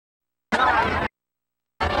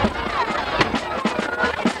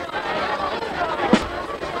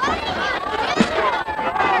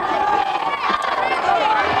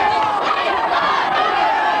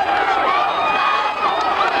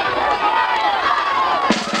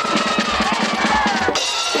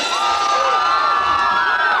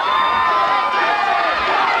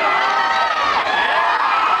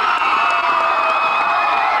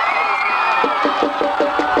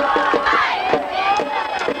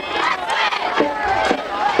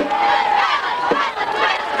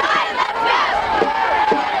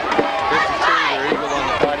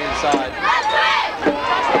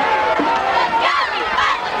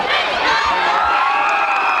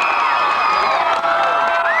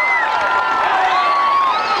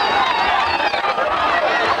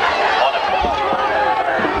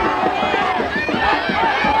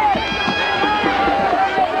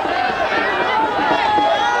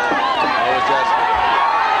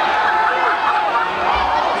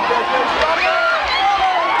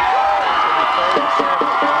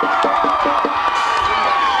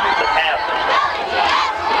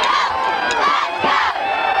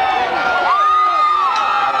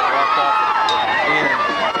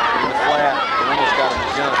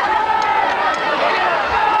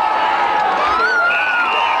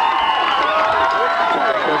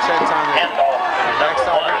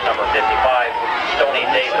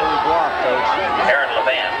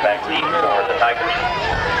back deep for the Tigers.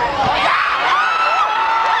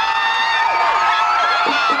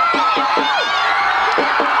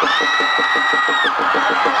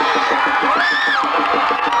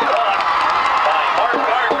 By Mark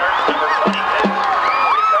Gardner, number 22,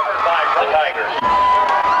 recovered by the Tigers.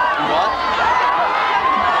 What?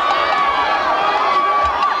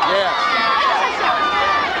 Yes.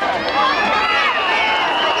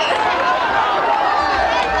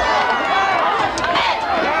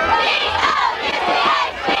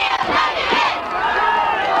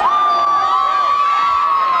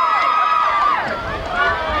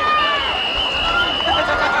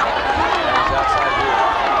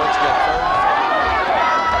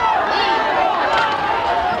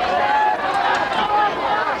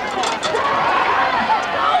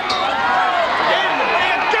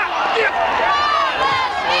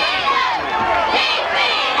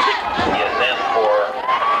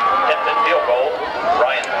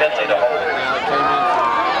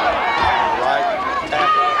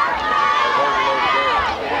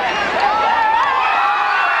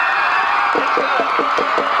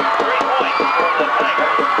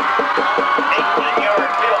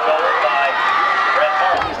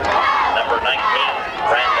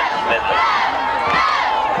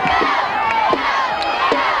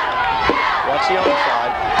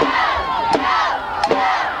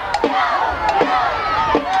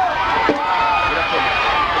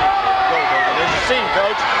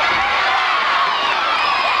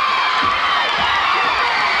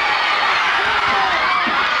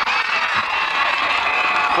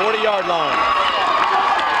 Yard line.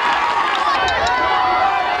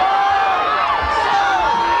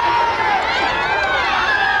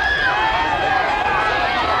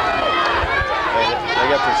 They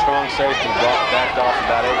got their strong safety backed off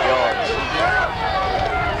about 8 yards.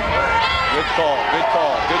 Good call, good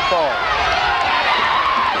call, good call.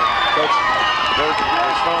 Coach, their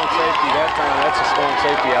strong safety that time, that's a strong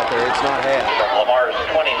safety out there. It's not half. Lamar's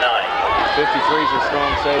 29. 53 is a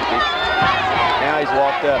strong safety. Now he's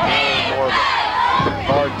walked up. Now there's more of a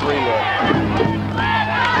hard 3 look.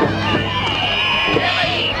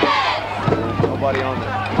 Nobody on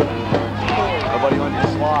the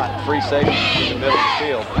slot. Free safety in the middle of the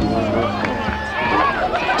field.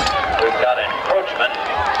 We've got an encroachment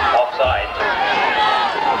offside.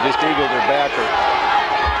 Just eagled their backer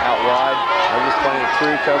out wide. They're just playing a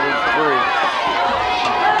true coverage 3.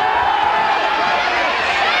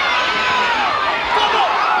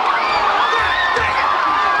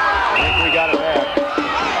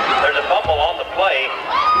 There's a fumble on the play.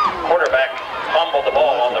 Quarterback fumbled the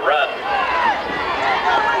ball on the run.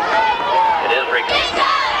 It is recovered.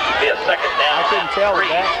 Be a second down. I couldn't tell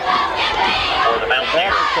that. For the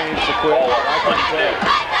Mountaineers. The came so quick. I couldn't tell.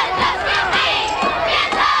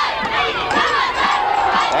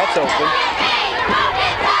 That's open.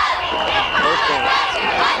 First down.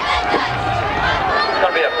 It's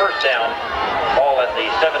going to be a first down. Ball at the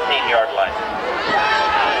 17-yard line.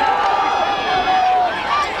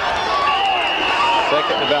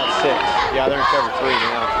 Second and about 6. Yeah, they're in cover 3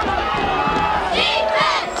 now.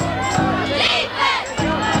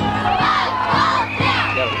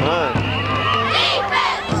 Got a run.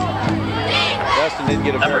 Dustin didn't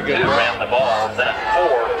get a very good run. Number 2 ran the ball. Then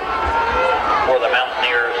 4 for the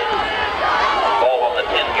Mountaineers. Ball on the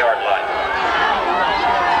 10-yard line.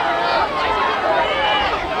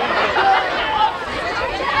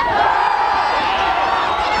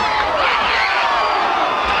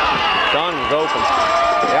 Don was open.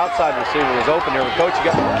 The outside receiver was open there. Coach, you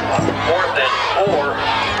got 4th and 4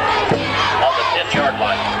 on the 10-yard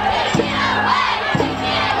line.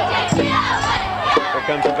 Here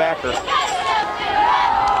comes the backer.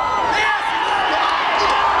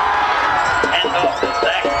 Hand off to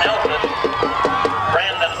Zach Nelson.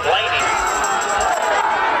 Brandon Blaney.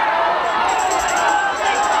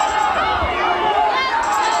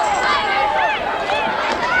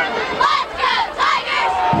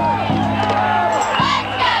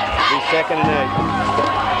 Second and 8.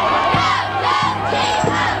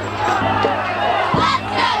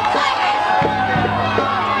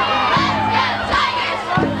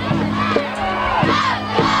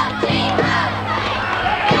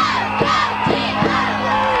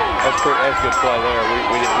 That's good play there.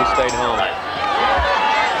 We stayed home.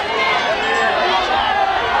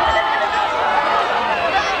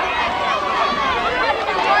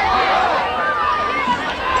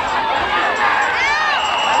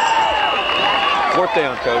 Fourth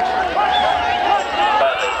down, Coach.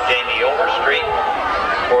 Jamie Overstreet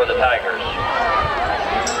for the Tigers.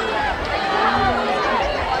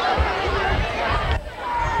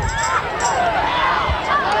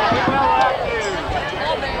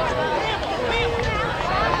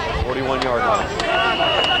 10-yard line.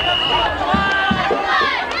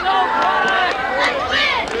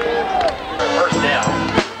 First down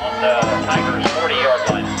on the Tigers' 40-yard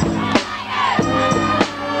line.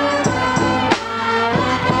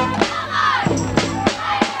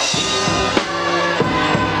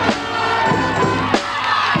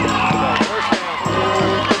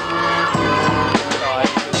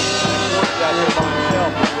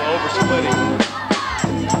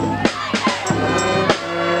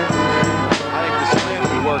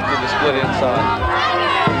 Split inside.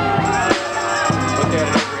 Look at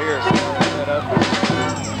it over here. Set up.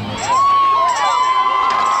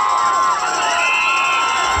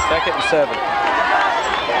 Second and 7.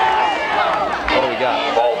 What do we got?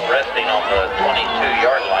 Ball's resting on the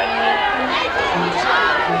 22-yard line.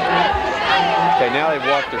 Okay, now they've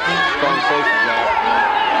walked their strong safety back.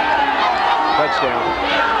 Touchdown.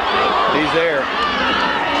 He's there.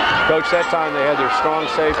 Coach, that time they had their strong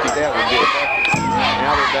safety. That would be effective.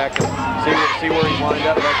 Now they're back to see where he lined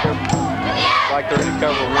up back there. Like they're in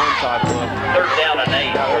cover one type look. Third down and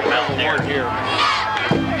 8 for the Mountaineers here.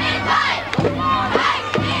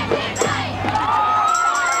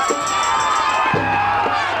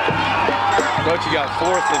 Coach, you got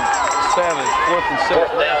 4th and 7, 4th and 6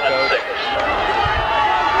 Fourth left, down and Coach.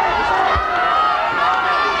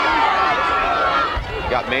 6.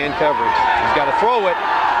 Got man coverage. He's got to throw it.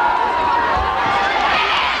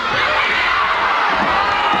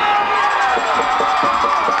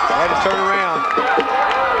 Had to turn around.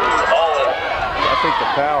 I think the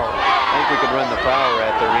power. I think we could run the power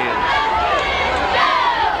at their end.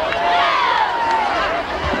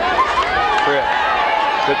 Trip.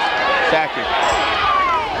 Good tactic.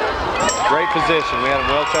 Great position. We had him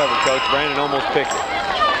well covered, Coach. Brandon almost picked it.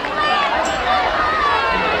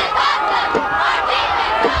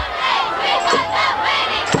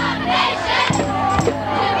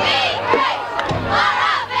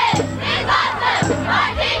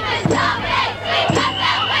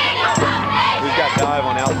 Dive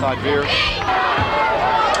on outside veer. They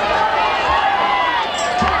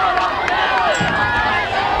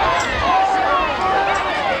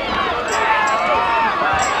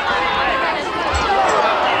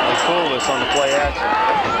fooled us on the play action.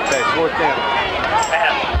 Okay, 4th down.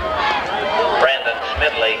 Brandon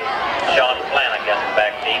Smidley, Sean Flanagan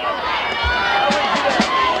back deep.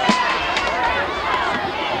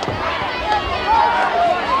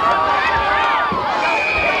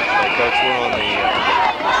 Coach, we're on the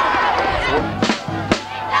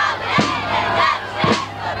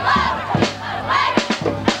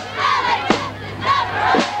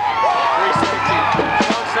 360.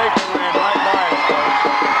 Strong safety ran right by us, Coach.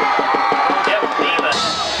 Jeff Steven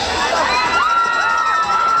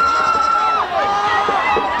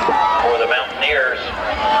for the Mountaineers.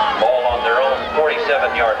 Ball on their own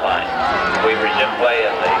 47-yard line. We resume play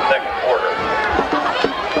in the second quarter.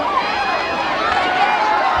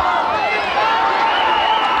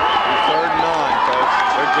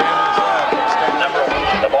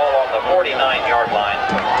 The ball on the 49-yard line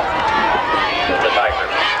for the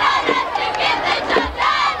Tigers.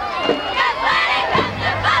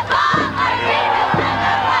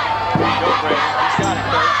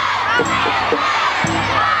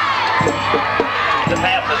 The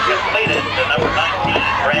pass is completed to number 19,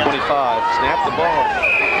 Brandon. 25. Snap the ball.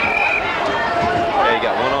 Yeah, you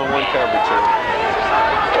got one-on-one coverage here.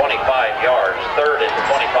 25 yards, 3rd and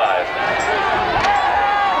 25.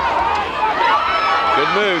 Good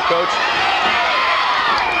move, Coach.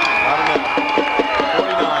 Not enough.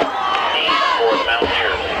 49. For the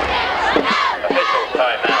Mountaineers. Officials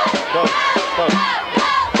timeout. Coach, Coach.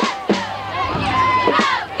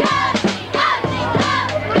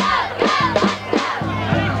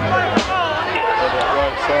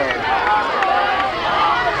 Right side.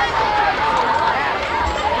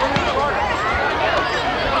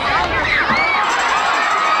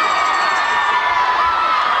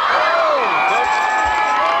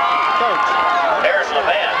 There's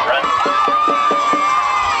Lamar running.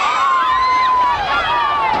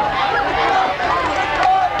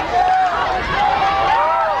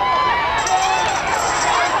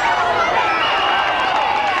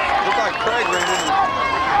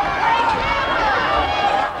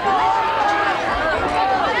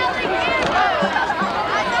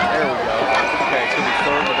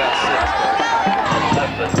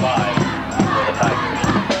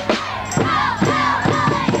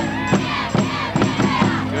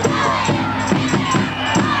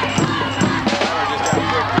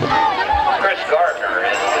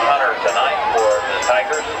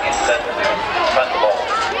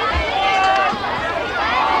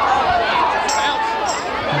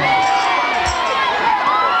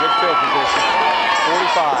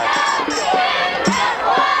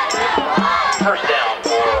 First down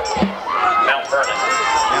for Mount Vernon.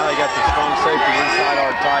 Now they got the strong safety inside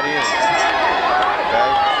our tight end. Okay.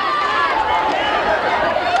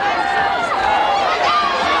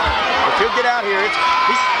 If he'll get out here,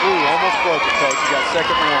 almost broke it, coach. You got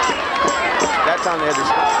 2nd and 1. That time they had their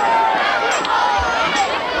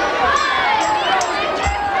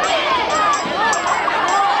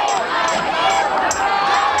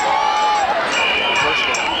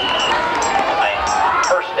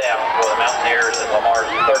First down for the Mountaineers at Lamar's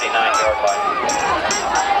 39-yard line.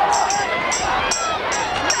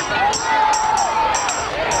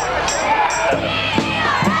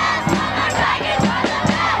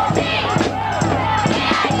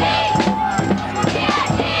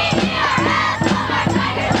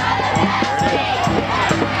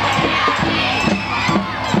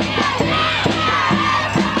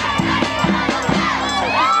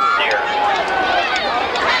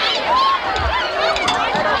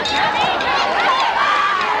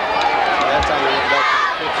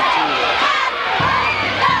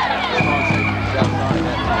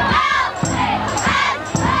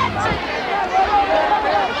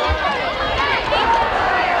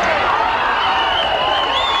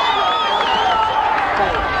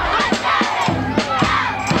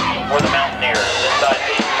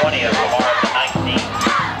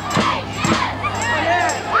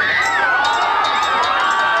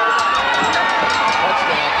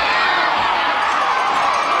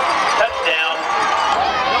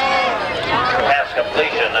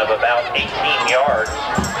 Completion of about 18 yards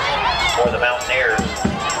for the Mountaineers.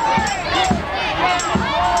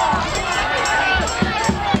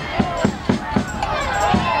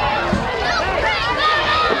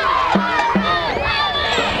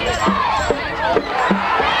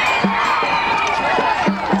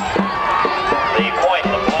 The point,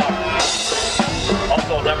 the block,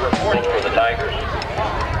 also number 40 for the Tigers.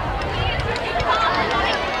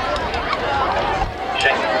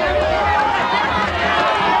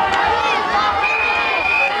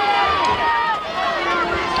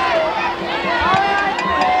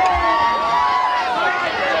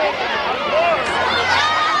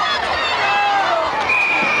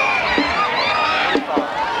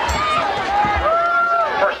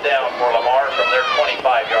 For Lamar from their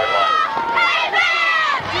 25-yard line.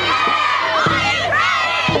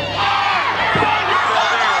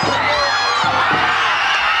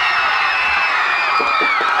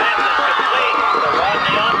 Pass is complete to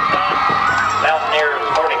Rodney Armstrong, Mountaineers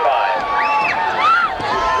 45.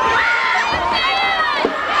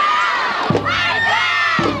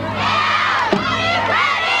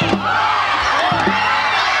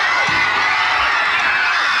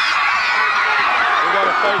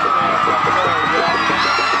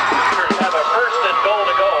 Have a first and goal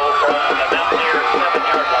to go from the Mountaineers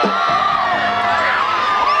 7-yard line.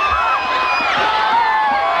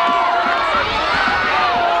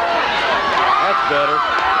 That's better.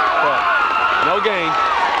 But no gain.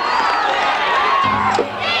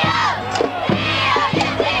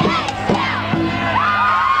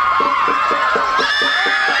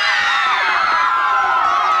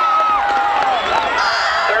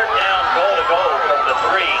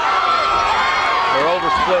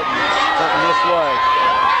 Splitting something this way.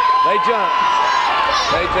 They jump.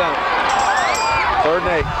 They jump. 3rd and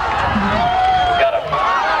 8. Got him.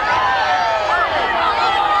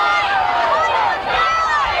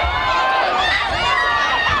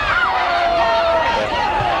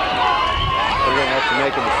 We're going to have to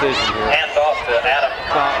make a decision here. Hands off to Adam.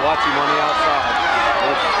 Watch him on the outside.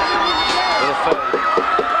 Little fade.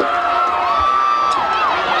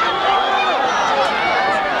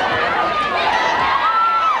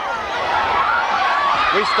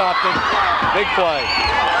 We stopped him. Big play.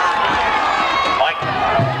 Mike.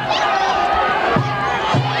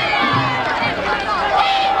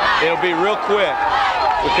 It'll be real quick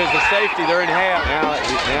because the safety, they're in half. Now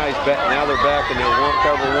they're back and they're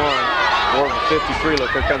cover 1. More of a 53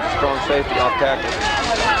 look. Here comes a strong safety off tackle.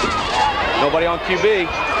 Nobody on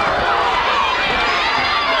QB.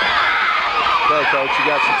 Okay, coach, you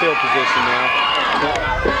got some field position now.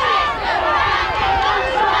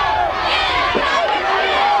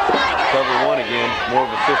 Cover 1 again, more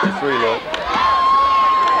of a 53 look.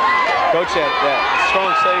 Coach, that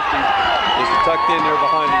strong safety is tucked in there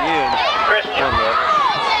behind the end. Christian.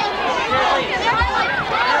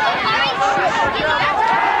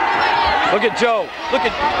 Look at Joe. Look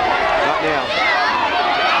at. Not now.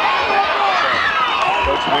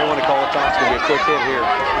 Coach, you may want to call it time. It's going to be a quick hit here.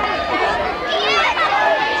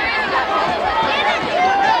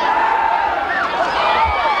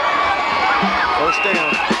 First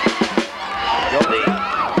down. The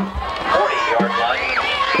 40-yard line.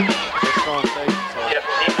 Strong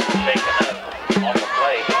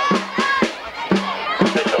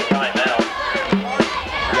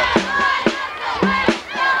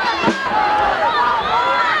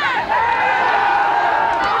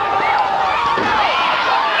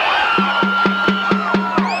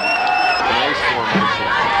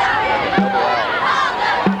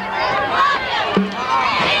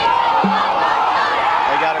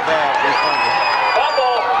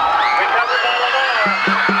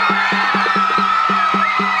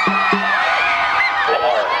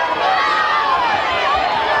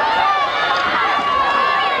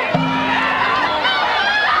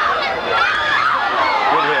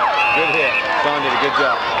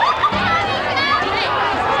job.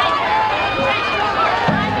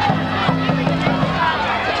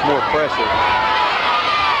 It's more pressure.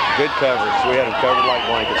 Good coverage. We had him covered like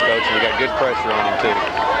blankets, Coach, and we got good pressure on him, too.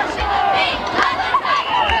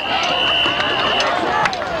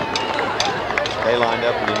 They lined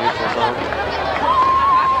up in the neutral zone.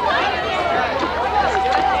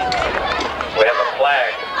 We have a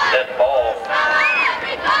flag, dead ball.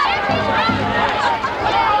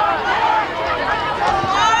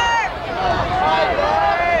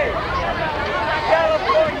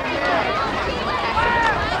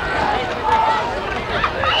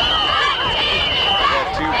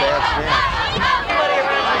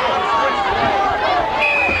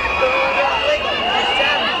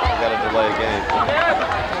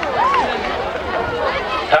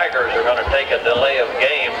 Tigers are going to take a delay of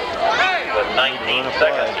game with 19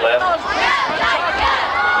 seconds left.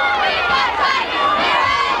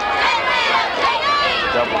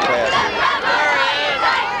 Double pass here.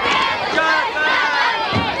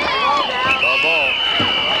 Ball.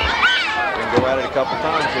 We can go at it a couple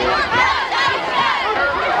times here.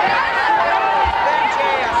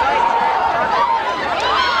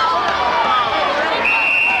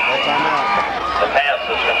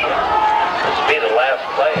 Be the last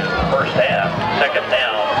play of the first half. Second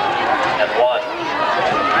down and 1.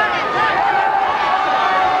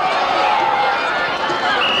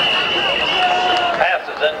 Pass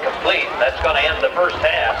is incomplete. That's going to end the first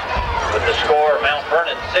half with the score Mount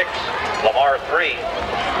Vernon 6, Lamar 3,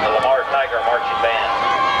 the Lamar Tiger Marching Band.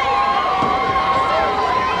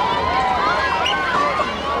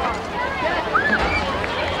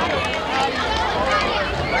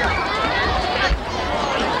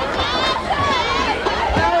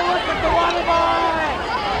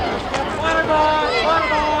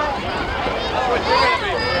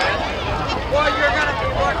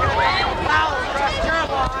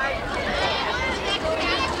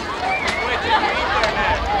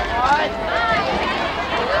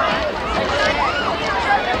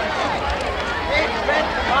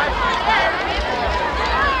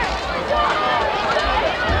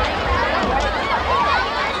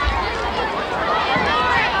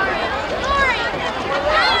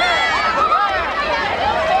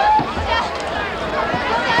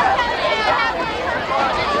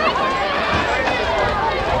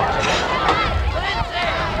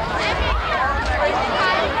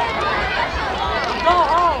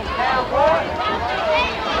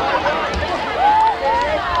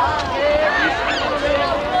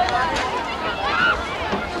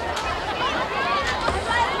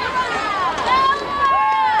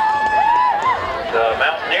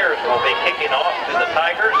 Will be kicking off to the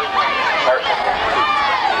Tigers. Carson.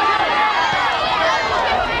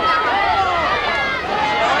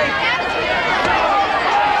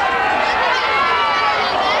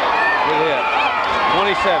 Good hit.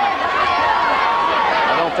 27.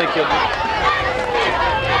 I don't think he'll be.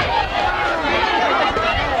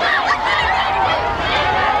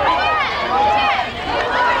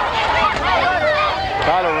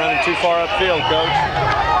 Tyler running too far upfield, Coach.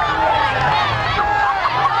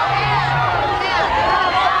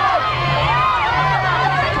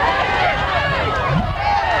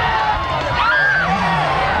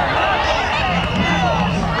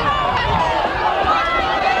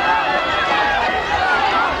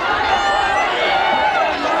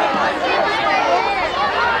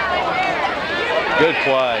 Good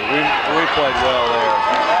play. We played well there.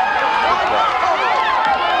 Good play.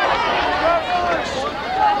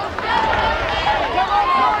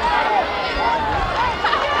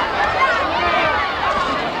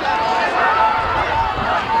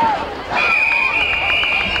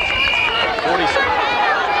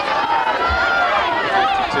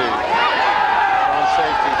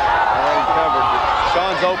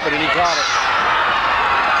 Sean's open and he got it.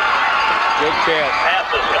 Good catch. Pass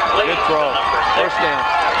is complete. Good throw. First down.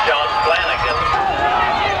 John Flanagan.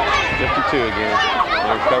 52 again.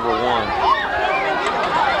 They'll cover 1.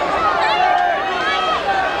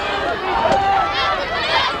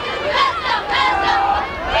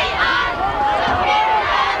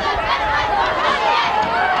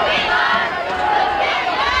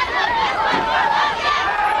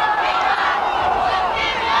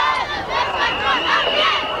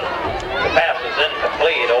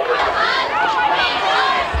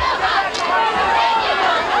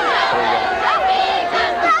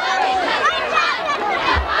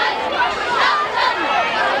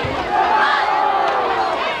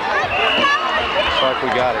 We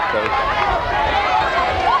got it, Coach.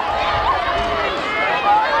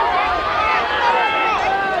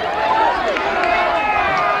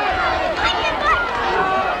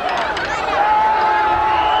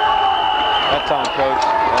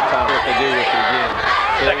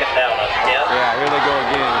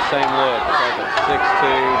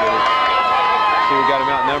 we got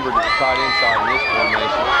him outnumbered at the tight end side in this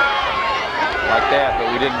formation. Like that,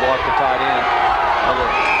 but we didn't block the tight end.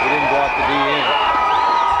 We didn't block the DN.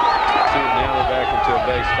 See, now we're back into a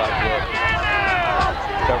base type look.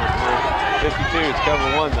 Cover 3. 52, it's cover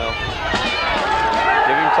 1 though.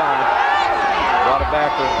 Give him time. A lot of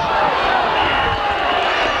backer.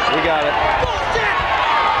 We got it.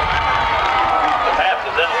 The pass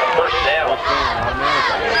is in for first down.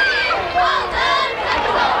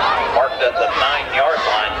 Marked at the 9-yard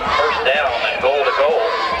line. First down and goal to goal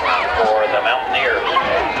for the Mountaineers.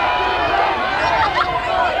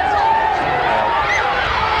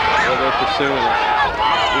 Well, they're pursuing it.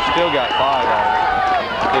 We still got 5 out of it.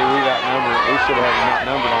 Okay, we should have him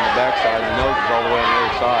outnumbered on the backside. The nose is all the way on the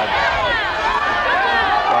other side.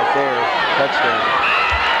 Right there, touchdown.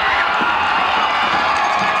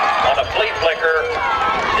 On a flea flicker,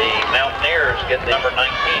 the Mountaineers get the number 19,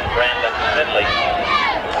 Brandon Finley.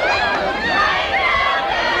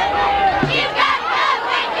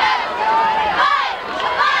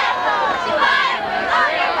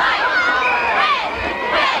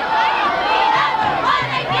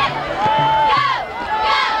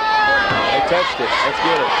 Touched it. Let's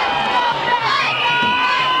get it.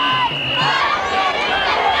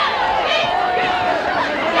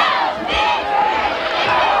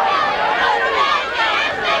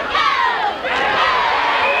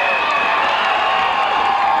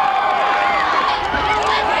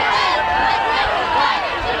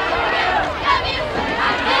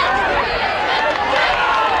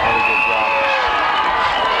 Very good job.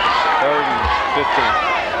 3rd and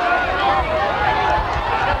 15.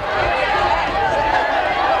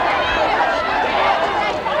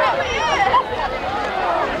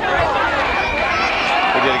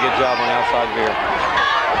 Did a good job on outside veer.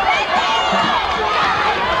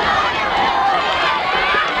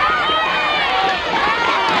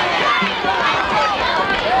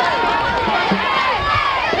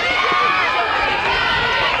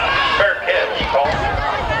 Fair catch, call.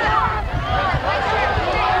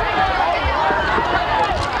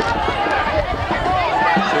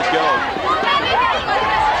 Good go.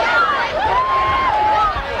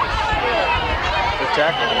 Good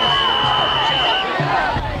tackle.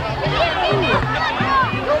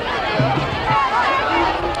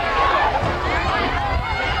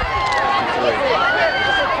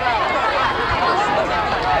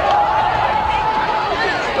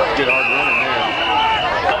 Good hard running there.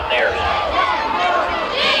 Mountaineers.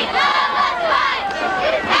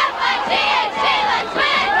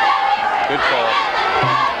 Good call.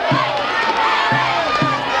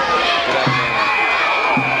 Get out of bounds.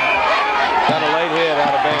 Got a late hit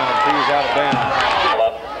out of bounds. He was out of bounds.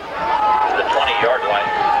 The 20-yard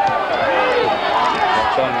line. I'm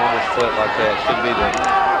telling you, on his foot like that. Should be there.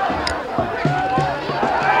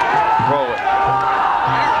 Roll it.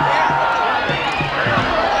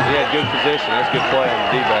 He had good position. That's good play on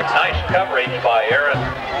the D-backs. Nice coverage by Aaron.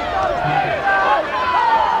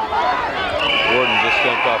 Warden just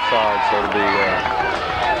jumped offside, so it'll be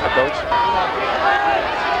coach.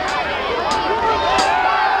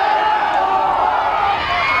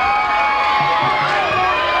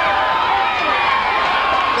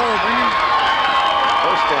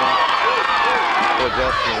 First down. No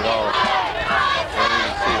adjustment at all. They don't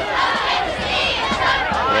even see it.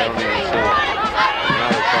 They don't even see it. Now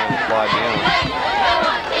they're trying to slide down.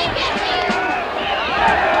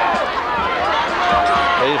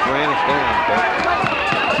 They just ran us down, coach.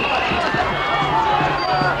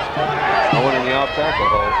 I went in the off tackle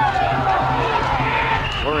hole.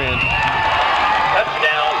 We're in.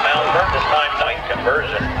 Touchdown, Mount Vernon, this time night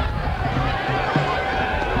conversion.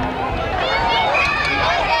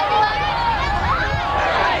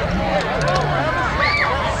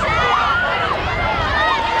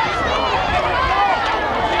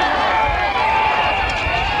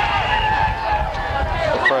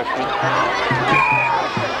 The freshman.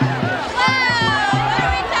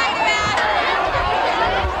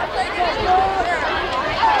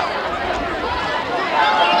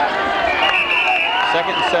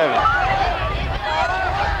 Second and 7.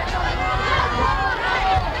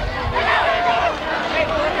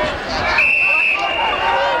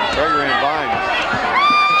 Gregory and Vines.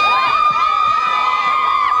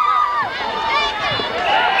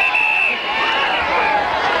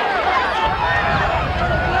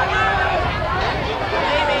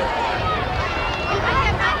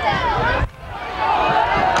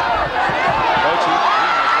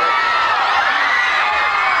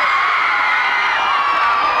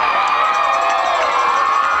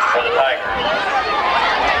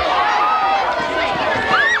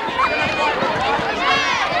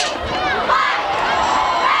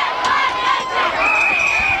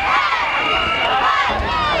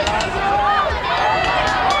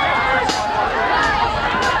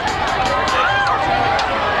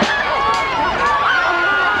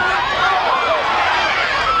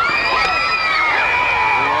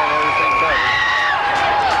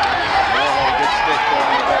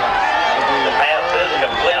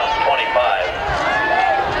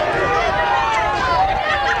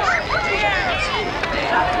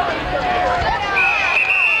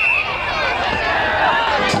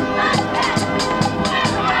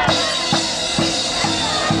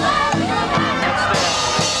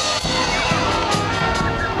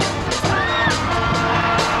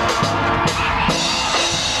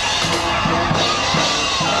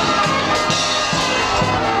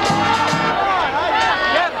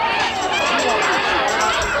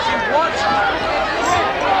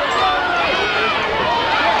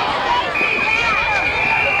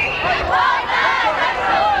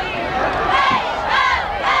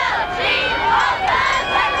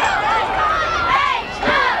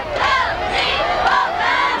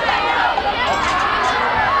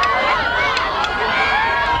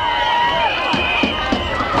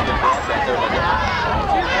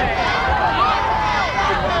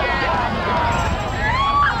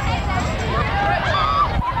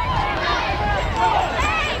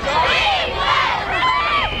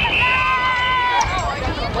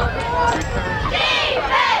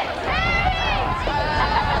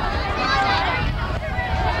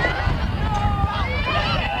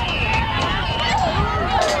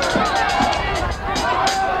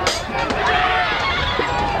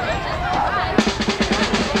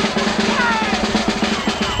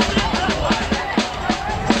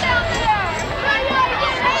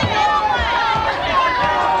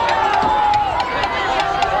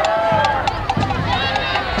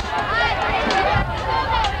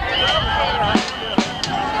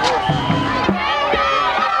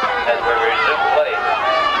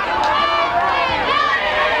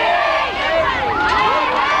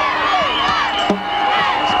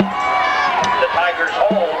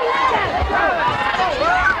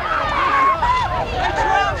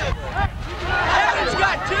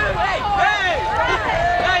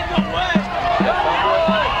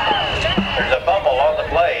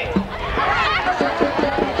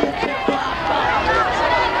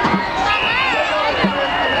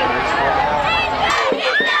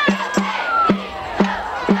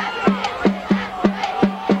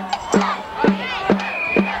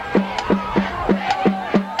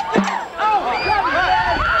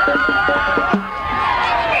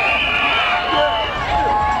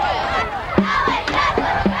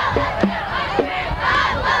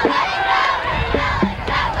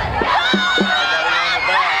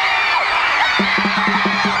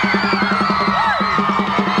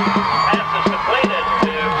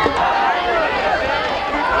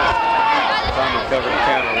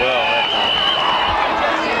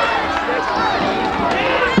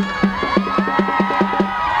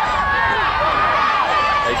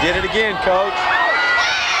 again, Coach.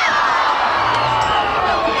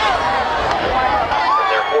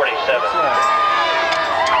 They're 47.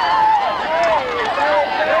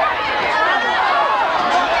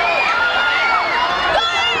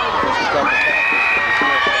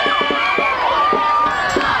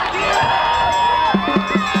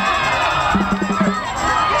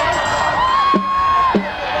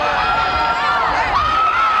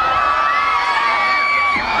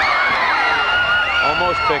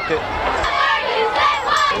 Almost picked it.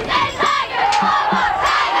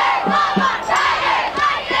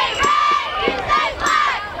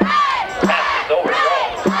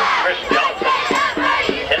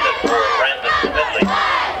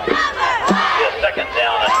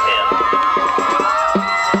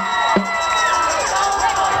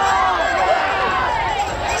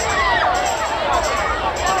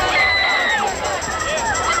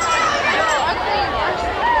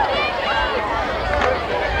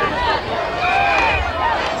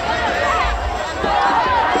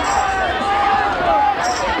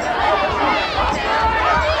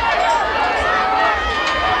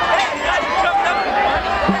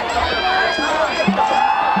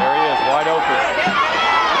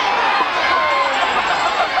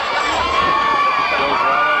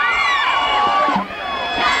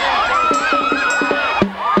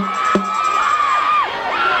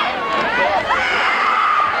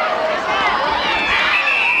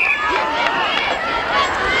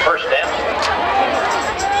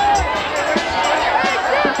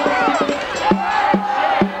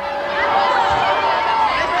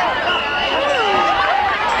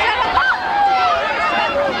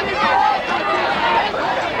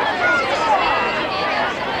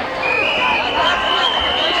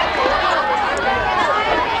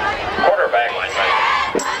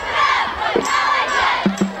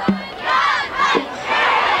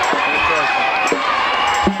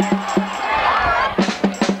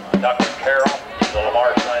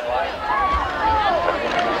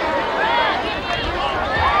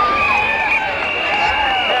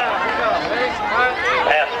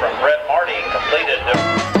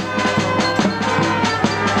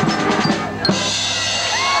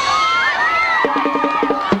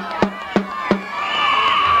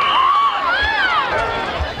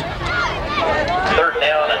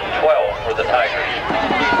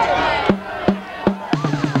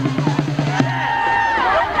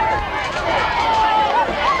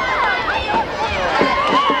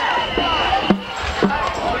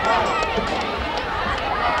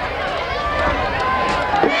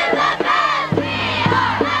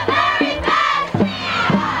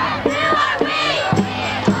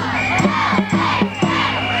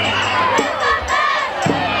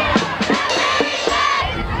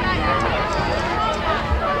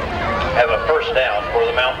 Down for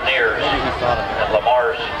the Mountaineers at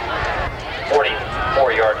Lamar's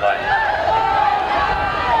 44-yard line.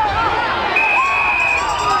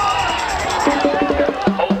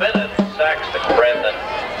 Cole Bennett sacks the Brandon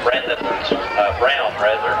Brown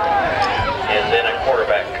is in at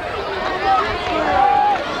quarterback.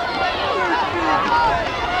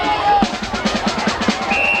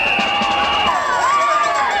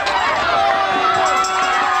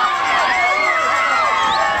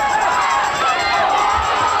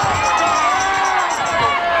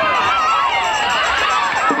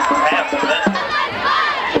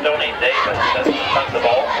 Davis